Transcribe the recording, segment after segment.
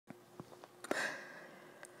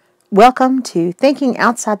Welcome to Thinking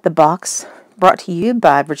Outside the Box, brought to you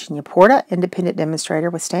by Virginia Porta, independent demonstrator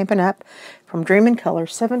with Stampin' Up! From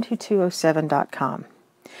DreamInColor72207.com.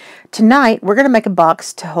 Tonight, we're going to make a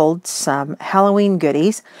box to hold some Halloween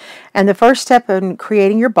goodies, and the first step in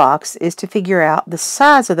creating your box is to figure out the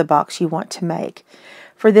size of the box you want to make.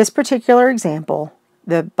 For this particular example,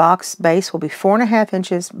 the box base will be 4.5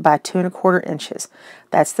 inches by 2.25 inches.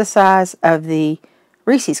 That's the size of the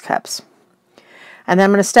Reese's cups. And then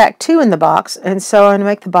I'm going to stack 2 in the box, and so I'm going to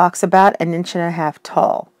make the box about 1.5 inches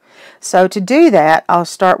tall. So to do that, I'll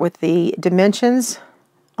start with the dimensions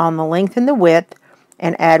on the length and the width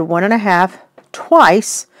and add 1.5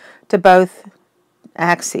 twice to both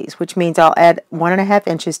axes, which means I'll add 1.5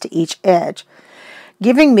 inches to each edge,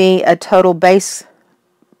 giving me a total base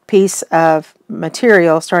piece of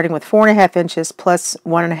material starting with 4.5 inches plus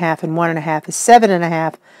 1.5 and 1.5 is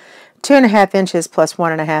 7.5. 2.5 inches plus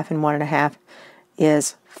 1.5 and 1.5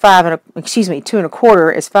 is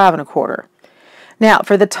 2.25 is 5.25. Now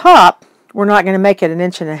for the top, we're not going to make it 1.5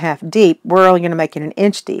 inches deep. We're only going to make it 1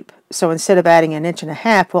 inch deep. So instead of adding 1.5 inches,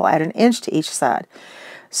 we'll add 1 inch to each side.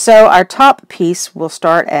 So our top piece will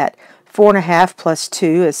start at 4.5 plus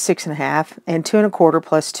 2 is 6.5, and 2.25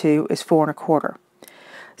 plus 2 is 4.25.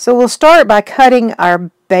 So we'll start by cutting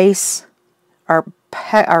our base, our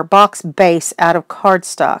box base out of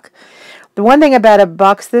cardstock. The one thing about a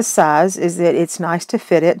box this size is that it's nice to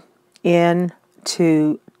fit it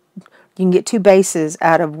into, you can get 2 bases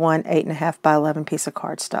out of one 8.5 by 11 piece of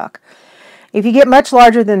cardstock. If you get much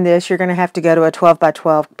larger than this, you're going to have to go to a 12 by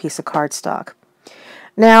 12 piece of cardstock.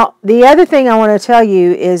 Now, the other thing I want to tell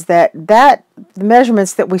you is that the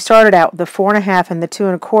measurements that we started out, the 4.5 and the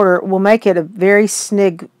 2.25, will make it a very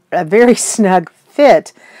snug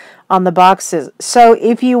fit on the boxes. So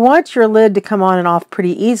if you want your lid to come on and off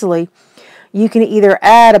pretty easily, you can either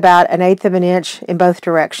add about 1/8 of an inch in both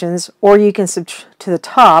directions, or you can to the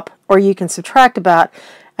top, or you can subtract about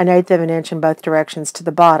 1/8 of an inch in both directions to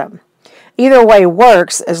the bottom. Either way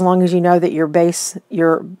works, as long as you know that your base,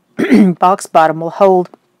 your box bottom will hold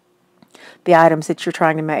the items that you're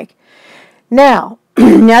trying to make. Now,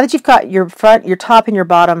 now that you've got your front, your top, and your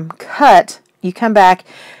bottom cut, you come back,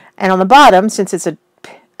 and on the bottom, since it's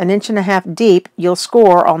 1.5 inches deep, you'll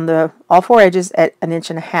score on all 4 edges at 1.5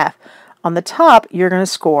 inches. On the top, you're going to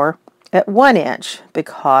score at 1 inch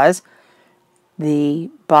because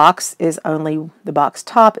the box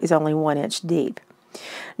top is only 1 inch deep.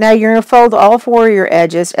 Now you're going to fold all 4 of your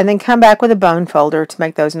edges and then come back with a bone folder to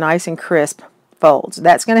make those nice and crisp folds.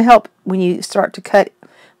 That's going to help when you start to cut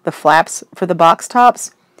the flaps for the box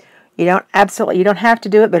tops. You don't have to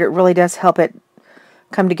do it, but it really does help it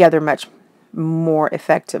come together much more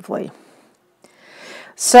effectively.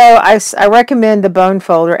 So I recommend the bone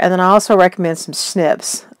folder, and then I also recommend some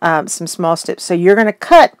snips, some small snips. So you're going to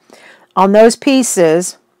cut on those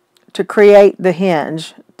pieces to create the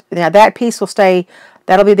hinge. Now that piece will stay,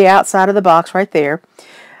 that'll be the outside of the box right there.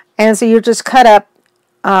 And so you just cut up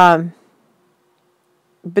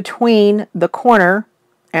between the corner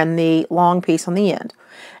and the long piece on the end.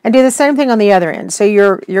 And do the same thing on the other end. So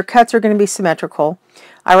your cuts are going to be symmetrical.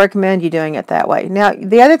 I recommend you doing it that way. Now,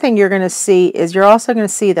 the other thing you're going to see is you're also going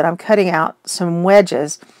to see that I'm cutting out some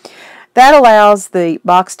wedges. That allows the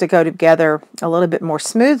box to go together a little bit more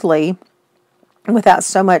smoothly without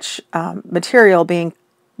so much material being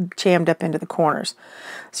jammed up into the corners.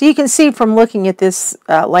 So you can see from looking at this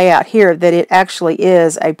layout here that it actually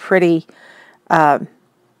is a pretty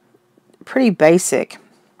basic,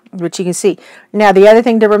 which you can see. Now the other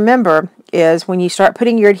thing to remember is when you start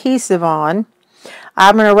putting your adhesive on,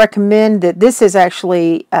 I'm going to recommend that this is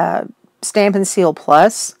actually Stampin' Seal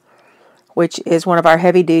Plus, which is one of our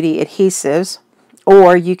heavy-duty adhesives,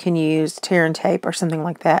 or you can use tear and tape or something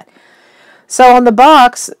like that. So on the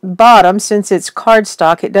box bottom, since it's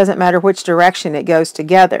cardstock, it doesn't matter which direction it goes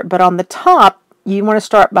together. But on the top, you want to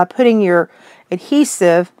start by putting your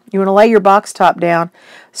adhesive, you want to lay your box top down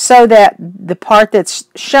so that the part that's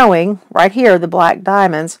showing right here, the black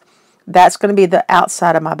diamonds, that's going to be the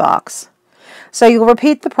outside of my box. So you'll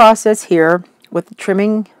repeat the process here with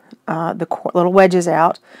trimming the little wedges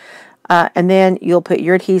out, and then you'll put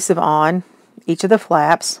your adhesive on each of the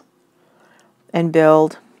flaps and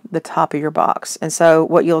build the top of your box. And so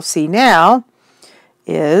what you'll see now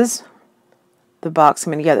is the box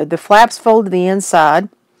coming together. The flaps fold to the inside,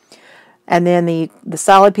 and then the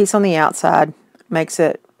solid piece on the outside makes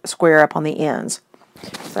it square up on the ends.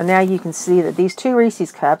 So now you can see that these 2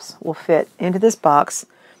 Reese's cups will fit into this box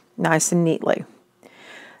nice and neatly.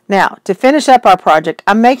 Now, to finish up our project,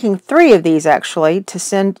 I'm making 3 of these actually to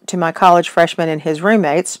send to my college freshman and his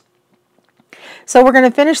roommates. So we're going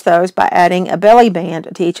to finish those by adding a belly band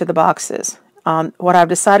to each of the boxes. What I've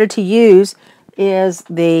decided to use is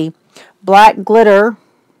the black glitter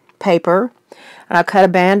paper, and I've cut a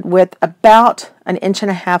band with about 1.5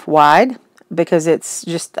 inches wide because it's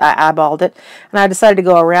just, I eyeballed it, and I decided to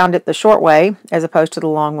go around it the short way as opposed to the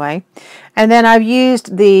long way. And then I've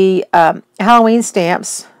used the Halloween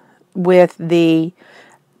stamps with the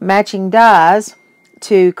matching dies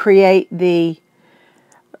to create the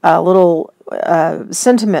little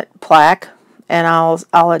sentiment plaque, and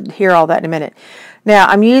I'll adhere all that in a minute. Now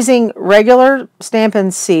I'm using regular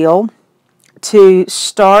Stampin' Seal to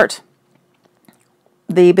start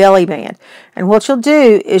the belly band, and what you'll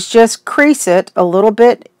do is just crease it a little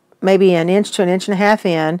bit, maybe 1 inch to 1.5 inches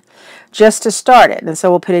in, just to start it. And so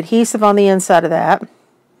we'll put adhesive on the inside of that,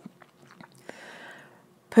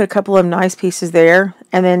 put a couple of nice pieces there,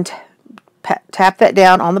 and then tap that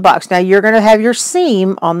down on the box. Now you're going to have your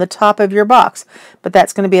seam on the top of your box, but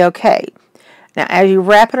that's going to be okay. Now as you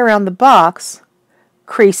wrap it around the box,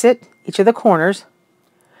 crease it, each of the corners,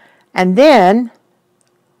 and then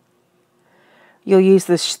you'll use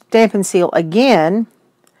the Stampin' Seal again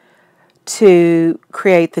to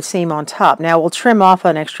create the seam on top. Now we'll trim off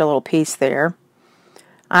an extra little piece there.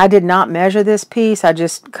 I did not measure this piece, I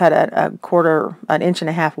just cut a quarter, 1.5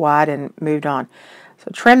 inches wide and moved on. So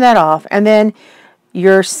trim that off, and then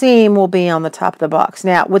your seam will be on the top of the box.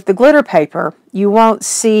 Now with the glitter paper, you won't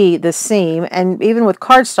see the seam, and even with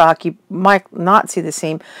cardstock you might not see the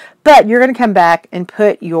seam, but you're going to come back and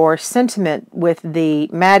put your sentiment with the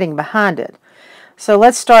matting behind it. So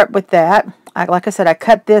let's start with that. Like I said, I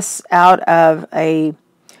cut this out of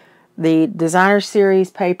the designer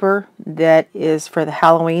series paper that is for the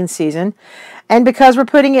Halloween season. And because we're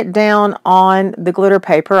putting it down on the glitter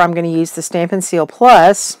paper, I'm going to use the Stampin' Seal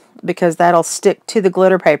Plus because that'll stick to the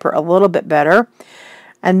glitter paper a little bit better.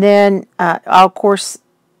 And then, of course,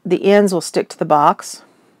 the ends will stick to the box.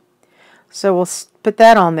 So we'll put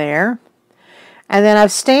that on there. And then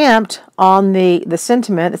I've stamped on the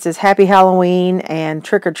sentiment that says Happy Halloween and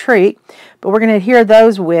Trick or Treat, but we're going to adhere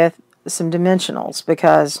those with some dimensionals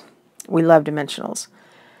because we love dimensionals.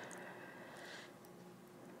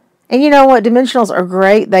 And you know what? Dimensionals are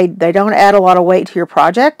great. They don't add a lot of weight to your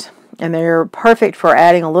project, and they're perfect for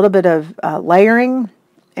adding a little bit of layering,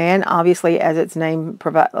 and obviously, as its name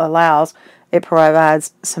allows, it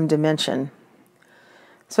provides some dimension.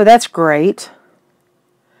 So that's great.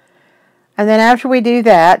 And then after we do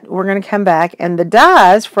that, we're going to come back, and the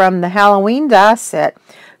dies from the Halloween die set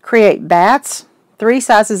create bats, 3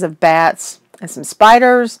 sizes of bats, and some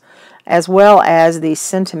spiders, as well as the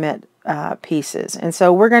sentiment pieces. And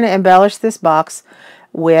so we're going to embellish this box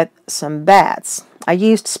with some bats. I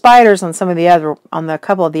used spiders on a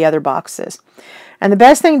couple of the other boxes. And the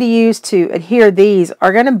best thing to use to adhere these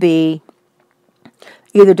are going to be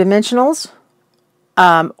either dimensionals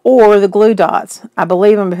or the glue dots. I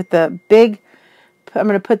believe I'm going to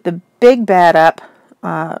put the big bat up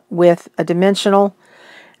with a dimensional,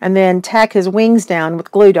 and then tack his wings down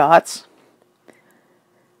with glue dots.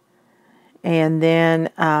 And then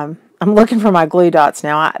I'm looking for my glue dots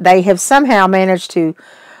now. They have somehow managed to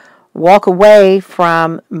walk away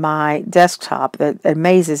from my desktop. That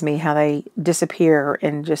amazes me how they disappear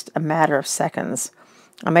in just a matter of seconds.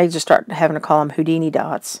 I may just start having to call them Houdini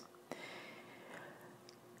dots.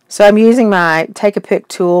 So I'm using my Take a Pick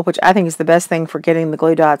tool, which I think is the best thing for getting the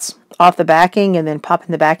glue dots off the backing, and then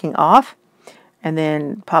popping the backing off, and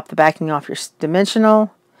then pop the backing off your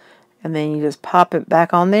dimensional, and then you just pop it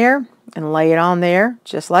back on there and lay it on there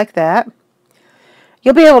just like that.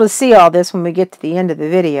 You'll be able to see all this when we get to the end of the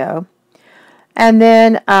video. And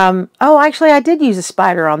then, oh, actually I did use a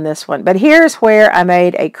spider on this one, but here's where I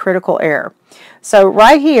made a critical error. So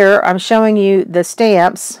right here I'm showing you the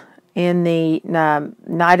stamps in the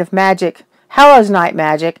Night of Magic, Hallows Night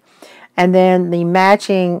Magic, and then the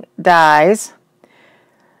matching dies,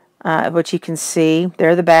 which you can see.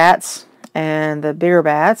 They're the bats and the bigger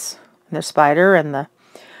bats, and the spider and the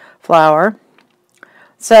flower.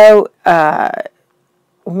 So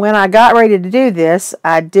when I got ready to do this,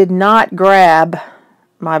 I did not grab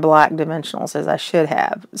my black dimensionals as I should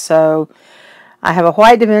have. So I have a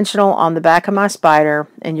white dimensional on the back of my spider,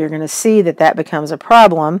 and you're going to see that that becomes a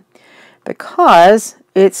problem because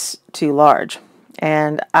it's too large,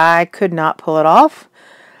 and I could not pull it off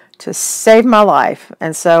to save my life.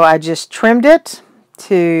 And so I just trimmed it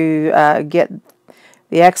to get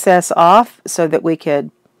the excess off so that we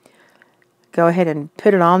could go ahead and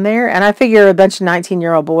put it on there. And I figure a bunch of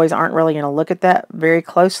 19-year-old boys aren't really going to look at that very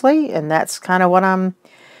closely, and that's kind of what I'm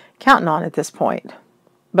counting on at this point.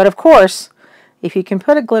 But of course, if you can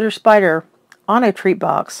put a glitter spider on a treat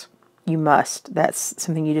box, you must. That's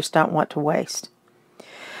something you just don't want to waste.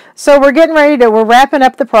 So we're getting ready to, we're wrapping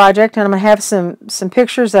up the project, and I'm going to have some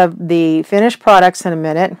pictures of the finished products in a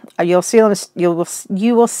minute. You'll see them,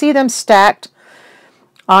 you will see them stacked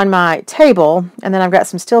on my table, and then I've got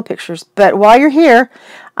some still pictures. But while you're here,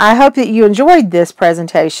 I hope that you enjoyed this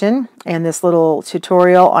presentation and this little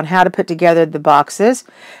tutorial on how to put together the boxes.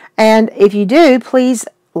 And if you do, please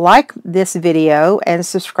like this video and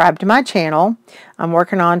subscribe to my channel. I'm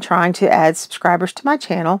working on trying to add subscribers to my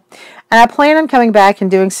channel, and I plan on coming back and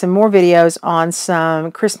doing some more videos on some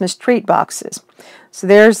Christmas treat boxes. So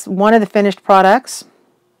there's one of the finished products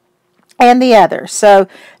and the other. So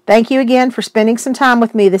thank you again for spending some time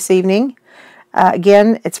with me this evening.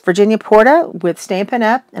 Again, it's Virginia Porta with Stampin'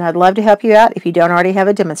 Up, and I'd love to help you out if you don't already have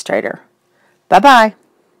a demonstrator. Bye-bye.